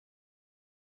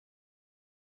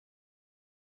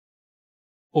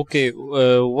Okay,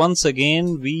 once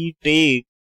again we take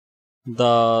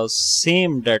the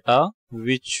same data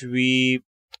which we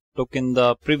took in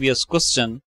the previous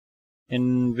question,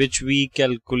 in which we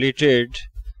calculated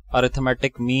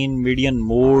arithmetic mean, median,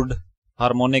 mode,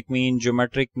 harmonic mean,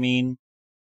 geometric mean,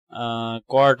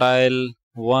 quartile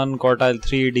 1, quartile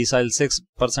 3, decile 6,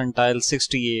 percentile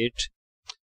 68,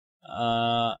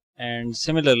 and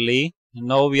similarly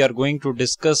now we are going to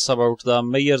discuss about the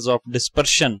measures of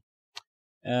dispersion,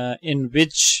 in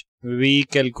which we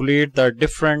calculate the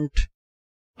different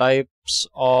types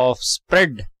of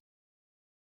spread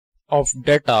of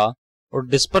data or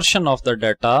dispersion of the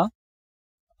data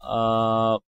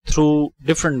through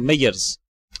different measures,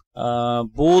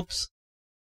 both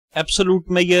absolute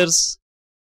measures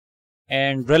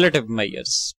and relative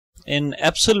measures. In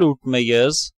absolute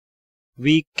measures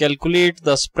we calculate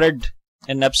the spread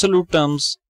in absolute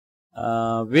terms,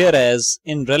 whereas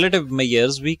in relative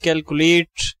measures we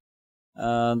calculate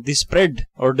the spread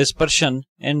or dispersion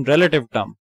in relative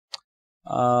term.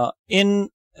 In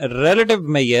relative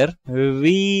measure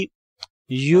we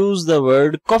use the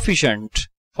word coefficient.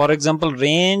 For example,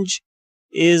 range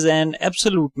is an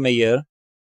absolute measure,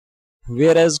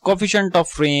 whereas coefficient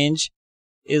of range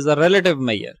is a relative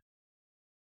measure.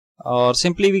 Or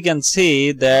simply we can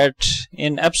say that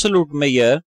in absolute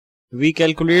measure we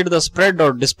calculate the spread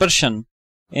or dispersion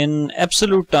in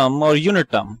absolute term or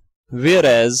unit term,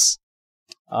 whereas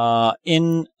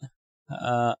in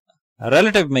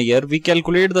relative measure we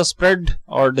calculate the spread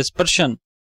or dispersion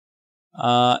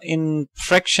in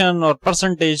fraction or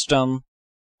percentage term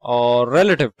or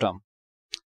relative term.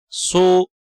 So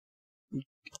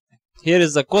here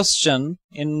is the question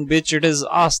in which it is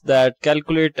asked that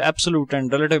calculate absolute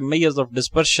and relative measures of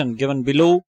dispersion given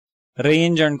below: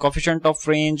 range and coefficient of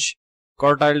range,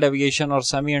 quartile deviation or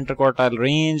semi-interquartile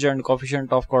range and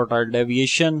coefficient of quartile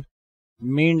deviation,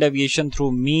 mean deviation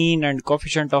through mean and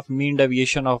coefficient of mean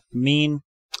deviation of mean,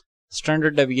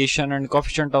 standard deviation and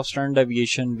coefficient of standard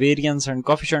deviation, variance and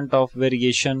coefficient of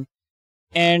variation,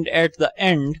 and at the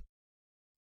end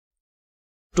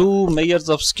two measures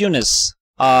of skewness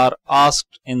are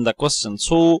asked in the question.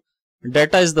 So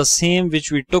data is the same which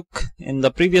we took in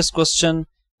the previous question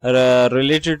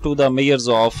related to the measures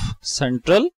of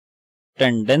central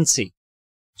tendency.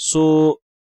 So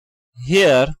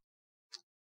here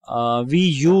we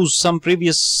use some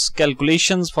previous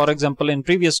calculations. For example, in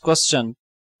previous question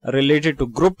related to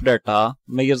group data,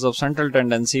 measures of central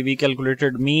tendency, we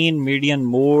calculated mean, median,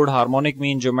 mode, harmonic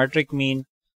mean, geometric mean,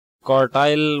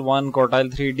 quartile 1,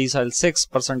 quartile 3, decile 6,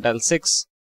 percentile 6,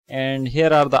 and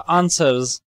here are the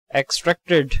answers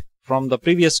extracted from the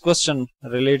previous question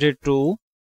related to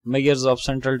measures of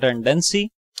central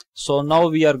tendency. So now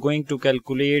we are going to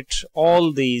calculate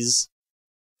all these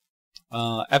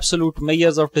absolute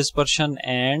measures of dispersion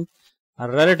and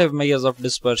relative measures of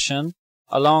dispersion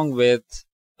along with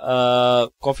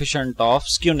coefficient of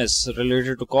skewness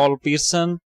related to Karl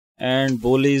Person and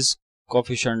Bowleys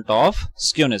coefficient of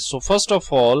skewness. So first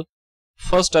of all,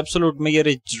 first absolute measure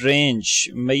is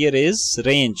range. Measure is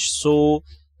range. So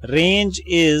range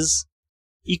is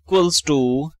equals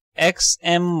to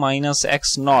xm minus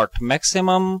x naught,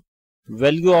 maximum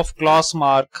value of class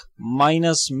mark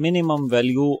minus minimum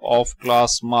value of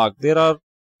class mark. There are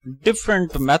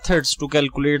different methods to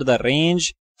calculate the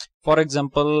range. For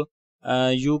example,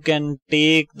 you can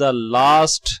take the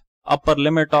last upper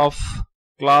limit of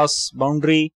class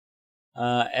boundary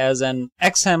as an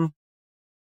xm,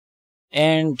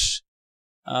 and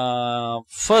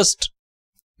first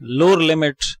lower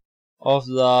limit of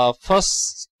the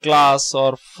first class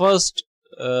or first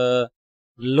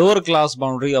lower class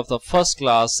boundary of the first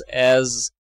class as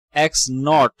x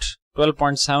naught,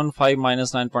 12.75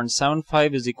 minus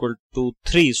 9.75 is equal to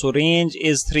 3. So range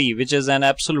is 3, which is an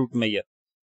absolute measure.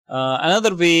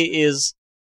 Another way is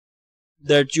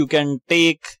that you can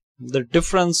take the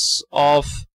difference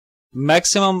of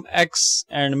maximum x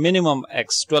and minimum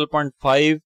x,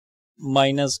 12.5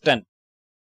 minus 10,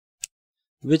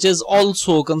 which is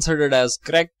also considered as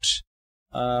correct.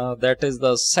 That is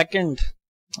the second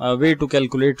way to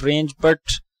calculate range, but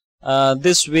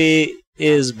this way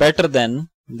is better than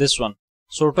this one.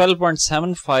 So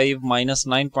 12.75 minus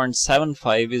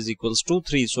 9.75 is equals to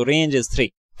 3. So range is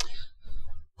 3.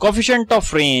 Coefficient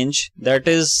of range, that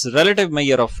is relative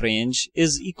measure of range,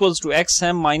 is equals to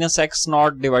xm minus x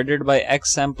naught divided by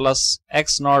xm plus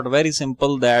x naught. Very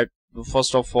simple. That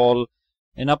first of all,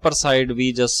 in upper side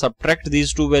we just subtract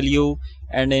these two value,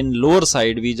 and in lower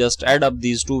side we just add up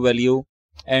these two value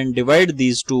and divide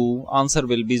these two. Answer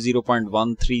will be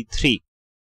 0.133.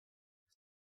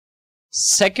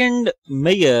 Second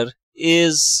measure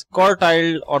is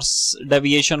quartile or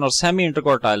deviation or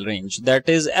semi-interquartile range, that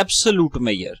is absolute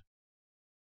measure,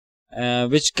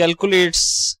 which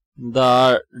calculates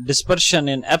the dispersion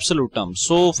in absolute terms.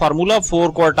 So formula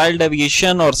for quartile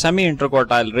deviation or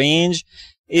semi-interquartile range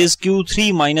is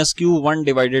Q3 minus Q1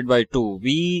 divided by 2.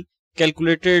 We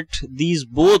calculated these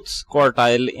both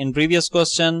quartile in previous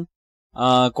question.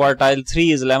 Quartile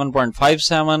 3 is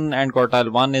 11.57 and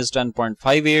quartile 1 is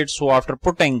 10.58. So after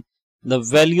putting the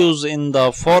values in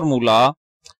the formula,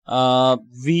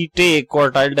 we take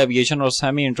quartile deviation or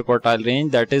semi-interquartile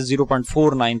range, that is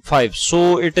 0.495.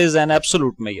 So it is an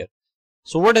absolute measure.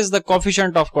 So what is the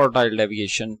coefficient of quartile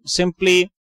deviation?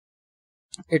 Simply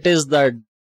it is the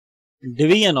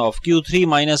division of Q3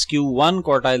 minus Q1,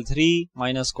 quartile 3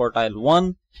 minus quartile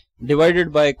 1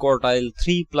 divided by quartile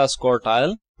 3 plus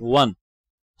quartile 1.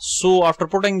 So after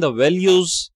putting the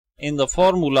values in the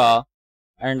formula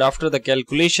and after the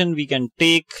calculation, we can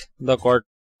take the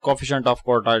coefficient of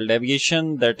quartile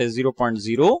deviation, that is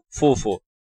 0.044.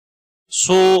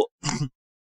 So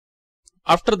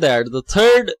after that, the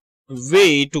third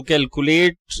way to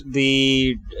calculate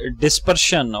the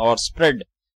dispersion or spread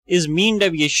is mean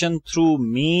deviation through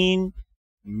mean,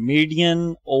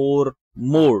 median or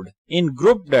mode. In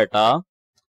group data,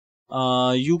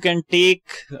 you can take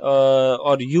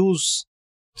or use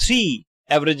three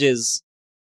averages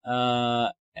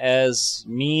as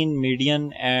mean,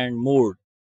 median and mode.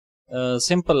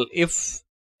 Simple. If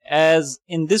as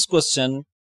in this question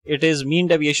it is mean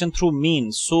deviation through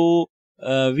mean, so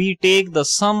we take the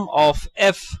sum of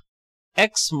f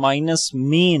x minus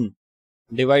mean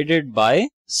divided by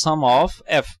sum of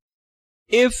f.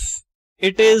 If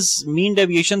it is mean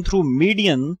deviation through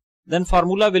median, then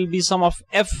formula will be sum of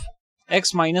f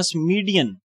x minus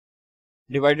median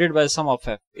divided by sum of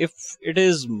f. If it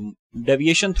is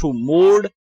deviation through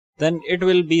mode, then it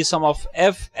will be sum of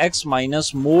f x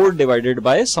minus mode divided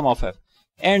by sum of f.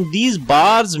 And these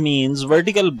bars means,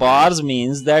 vertical bars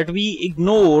means that we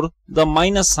ignore the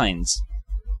minus signs.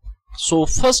 So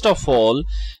first of all,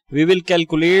 we will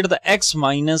calculate the x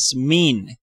minus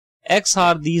mean. X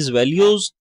are these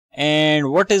values, and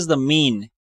what is the mean?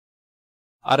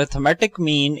 Arithmetic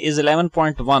mean is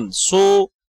 11.1.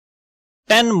 So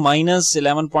 10 minus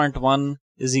 11.1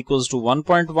 is equals to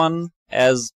 1.1.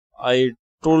 As I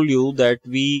told you that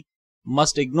we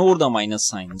must ignore the minus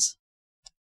signs.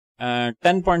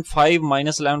 10.5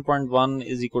 minus 11.1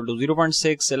 is equal to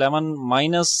 0.6. 11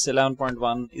 minus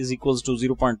 11.1 is equals to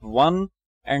 0.1,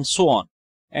 and so on.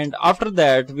 And after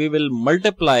that, we will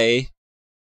multiply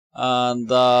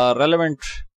the relevant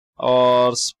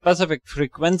or specific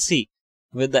frequency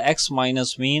with the x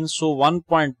minus mean. So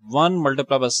 1.1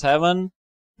 multiplied by 7,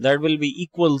 that will be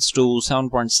equals to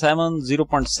 7.7.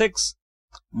 0.6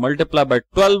 multiplied by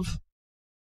 12,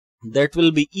 that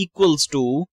will be equals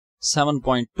to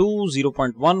 7.2.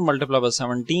 0.1 multiplied by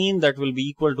 17, that will be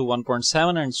equal to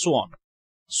 1.7, and so on.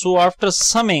 So after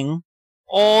summing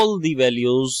all the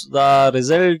values, the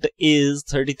result is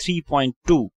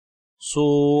 33.2.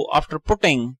 So after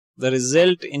putting the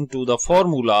result into the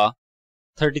formula,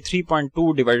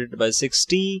 33.2 divided by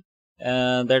 60,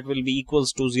 that will be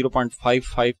equals to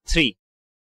 0.553.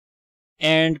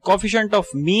 And coefficient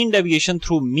of mean deviation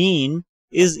through mean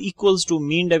is equals to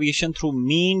mean deviation through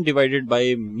mean divided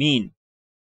by mean.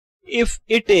 If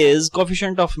it is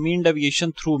coefficient of mean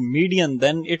deviation through median,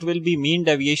 then it will be mean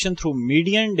deviation through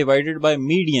median divided by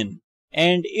median.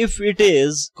 And if it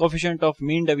is coefficient of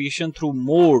mean deviation through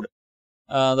mode,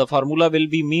 the formula will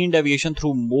be mean deviation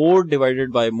through mode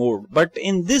divided by mode. But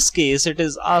in this case, it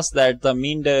is asked that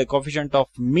the coefficient of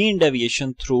mean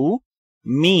deviation through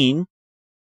mean,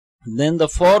 then the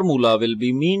formula will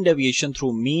be mean deviation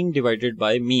through mean divided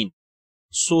by mean.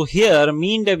 So here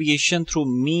mean deviation through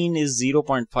mean is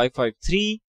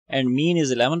 0.553 and mean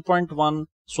is 11.1.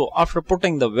 So after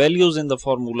putting the values in the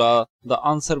formula, the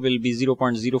answer will be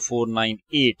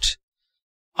 0.0498.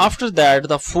 After that,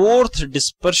 the fourth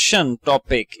dispersion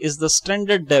topic is the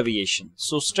standard deviation.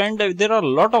 So there are a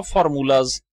lot of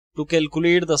formulas to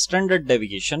calculate the standard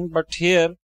deviation, but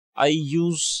here I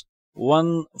use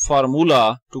one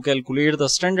formula to calculate the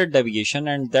standard deviation,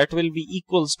 and that will be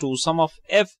equals to sum of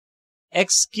f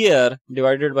x square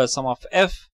divided by sum of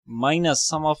f minus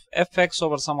sum of fx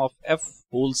over sum of f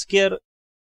whole square,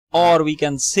 or we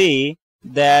can say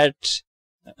that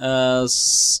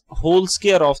whole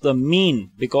square of the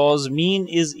mean, because mean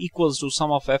is equals to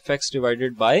sum of fx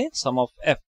divided by sum of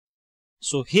f.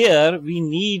 So here we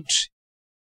need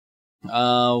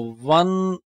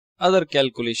one other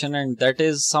calculation, and that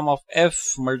is sum of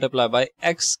f multiplied by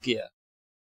x square.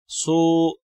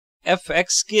 So fx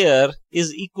square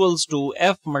is equals to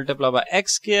f multiplied by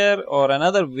x square, or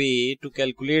another way to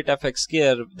calculate fx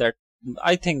square that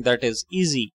I think that is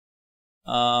easy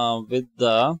with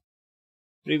the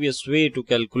previous way to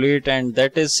calculate, and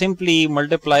that is simply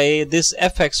multiply this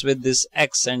fx with this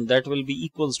x, and that will be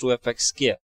equals to fx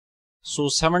square. So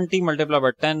 70 multiplied by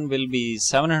 10 will be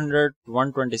 700,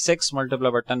 126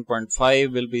 multiplied by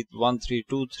 10.5 will be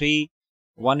 1323,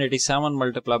 187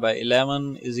 multiplied by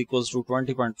 11 is equals to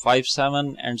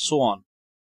 20.57, and so on.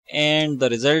 And the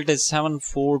result is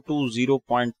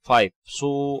 7420.5.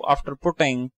 So after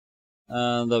putting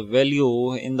the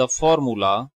value in the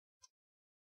formula,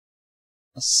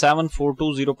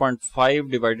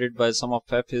 7420.5 divided by sum of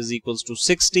f is equals to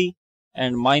 60,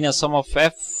 and minus sum of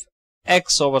f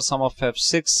x over sum of f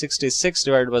 66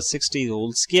 divided by 60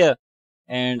 whole square,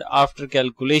 and after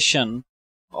calculation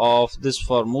of this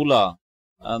formula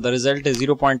the result is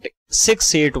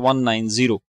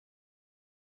 0.68190.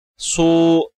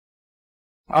 So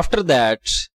after that,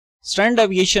 standard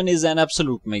deviation is an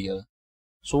absolute measure.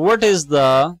 So what is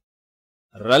the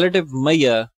relative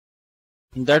measure?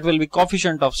 That will be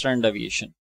coefficient of standard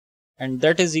deviation, and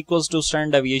that is equals to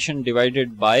standard deviation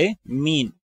divided by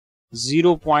mean.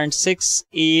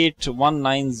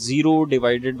 0.68190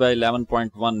 divided by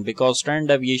 11.1, because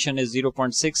standard deviation is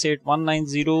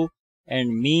 0.68190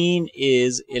 and mean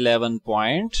is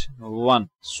 11.1.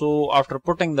 So after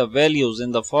putting the values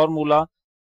in the formula,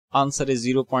 answer is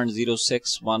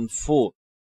 0.0614.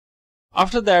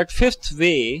 After that, fifth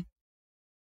way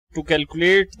to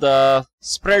calculate the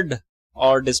spread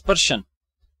or dispersion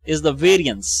is the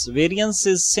variance. Variance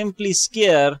is simply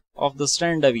square of the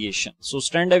standard deviation. So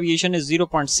standard deviation is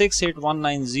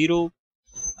 0.68190.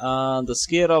 The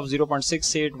square of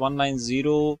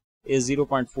 0.68190 is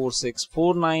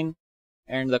 0.4649,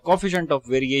 and the coefficient of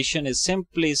variation is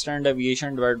simply standard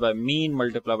deviation divided by mean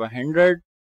multiplied by 100.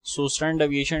 So standard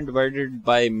deviation divided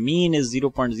by mean is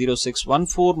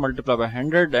 0.0614 multiplied by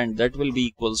 100, and that will be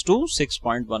equals to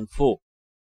 6.14.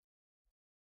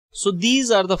 So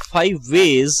these are the 5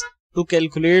 ways to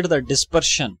calculate the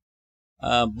dispersion,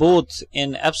 both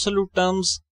in absolute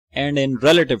terms and in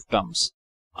relative terms.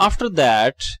 After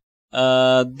that,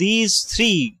 these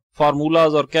 3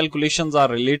 formulas or calculations are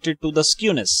related to the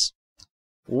skewness.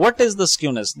 What is the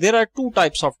skewness? There are 2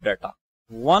 types of data.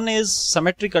 One is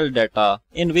symmetrical data,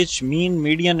 in which mean,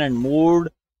 median and mode,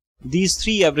 these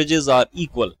 3 averages are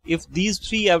equal. If these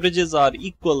 3 averages are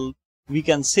equal, we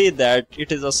can say that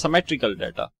it is a symmetrical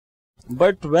data.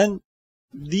 But when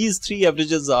these 3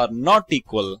 averages are not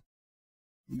equal,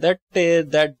 that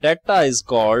data is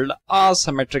called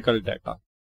asymmetrical data.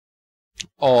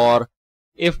 Or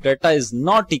if data is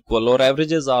not equal or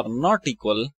averages are not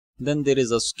equal, then there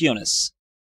is a skewness.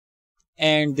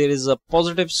 And there is a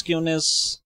positive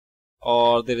skewness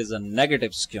or there is a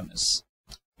negative skewness.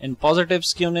 In positive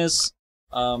skewness,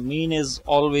 mean is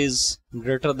always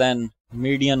greater than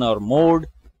median or mode,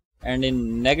 and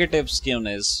in negative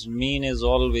skewness, mean is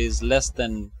always less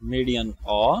than median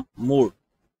or mode.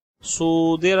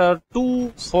 So there are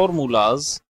 2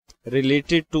 formulas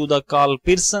related to the Karl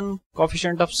Person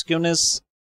coefficient of skewness.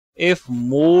 If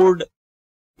mode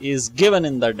is given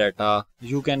in the data,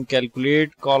 you can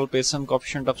calculate Karl Person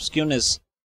coefficient of skewness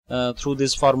through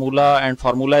this formula, and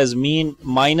formula is mean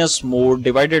minus mode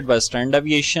divided by standard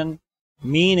deviation.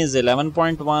 Mean is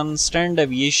 11.1, standard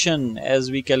deviation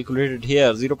as we calculated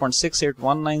here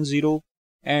 0.68190,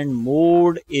 and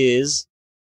mode is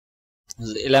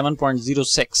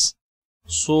 11.06.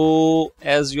 So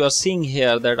as you are seeing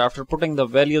here that after putting the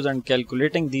values and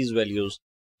calculating these values,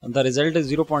 the result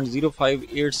is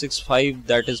 0.05865,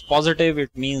 that is positive. It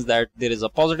means that there is a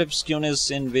positive skewness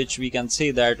in which we can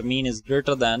say that mean is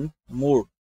greater than mode.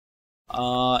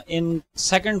 In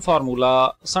second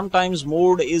formula, sometimes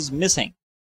mode is missing.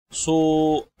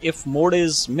 So if mode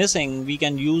is missing, we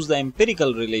can use the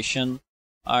empirical relation,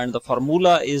 and the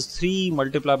formula is 3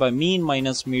 multiplied by mean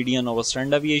minus median over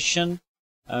standard deviation.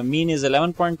 Mean is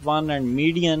 11.1 and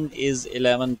median is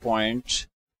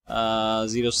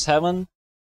 11.07,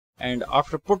 and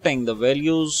after putting the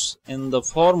values in the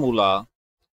formula,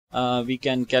 we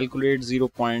can calculate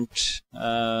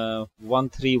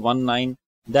 0.1319.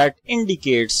 that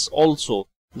indicates also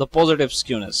the positive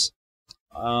skewness.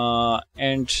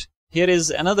 And here is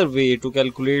another way to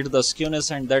calculate the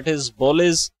skewness, and that is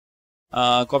Bowleys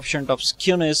coefficient of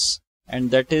skewness,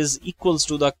 and that is equals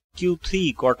to the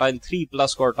Q3 quartile 3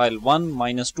 plus quartile 1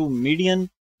 minus 2 median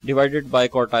divided by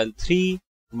quartile 3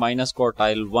 minus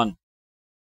quartile 1.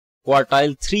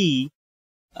 Quartile 3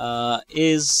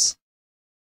 is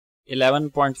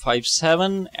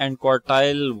 11.57 and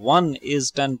quartile 1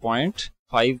 is 10.5.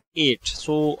 11.58.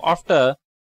 So after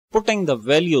putting the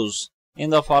values in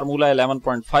the formula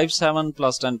 11.57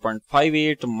 plus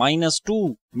 10.58 minus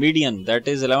 2 median, that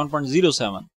is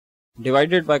 11.07,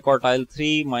 divided by quartile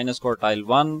 3 minus quartile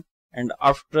 1, and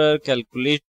after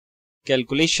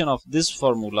calculation of this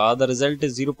formula, the result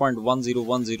is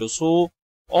 0.1010. So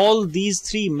all these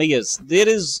three measures, there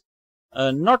is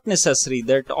not necessary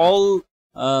that all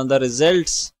the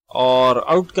results or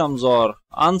outcomes or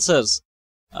answers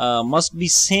must be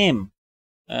same.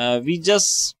 We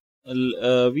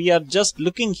are just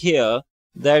looking here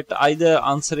that either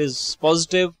answer is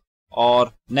positive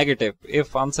or negative.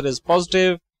 If answer is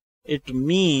positive, it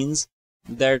means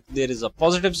that there is a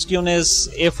positive skewness.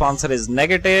 If answer is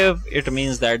negative, it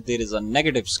means that there is a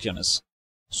negative skewness.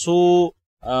 So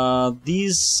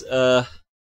this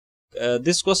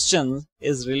question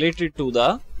is related to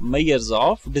the measures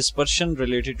of dispersion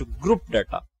related to group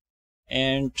data,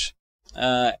 and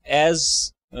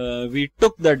as we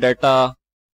took the data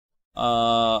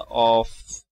of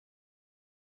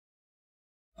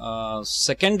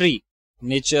secondary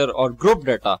nature or group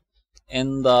data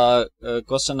in the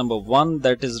question number 1,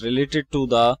 that is related to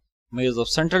the measures of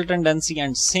central tendency,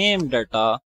 and same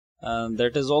data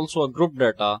that is also a group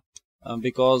data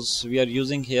because we are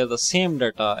using here the same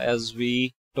data as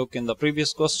we took in the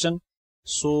previous question.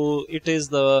 So it is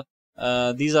the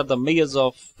these are the measures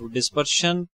of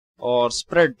dispersion or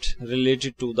spread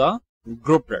related to the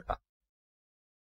group data.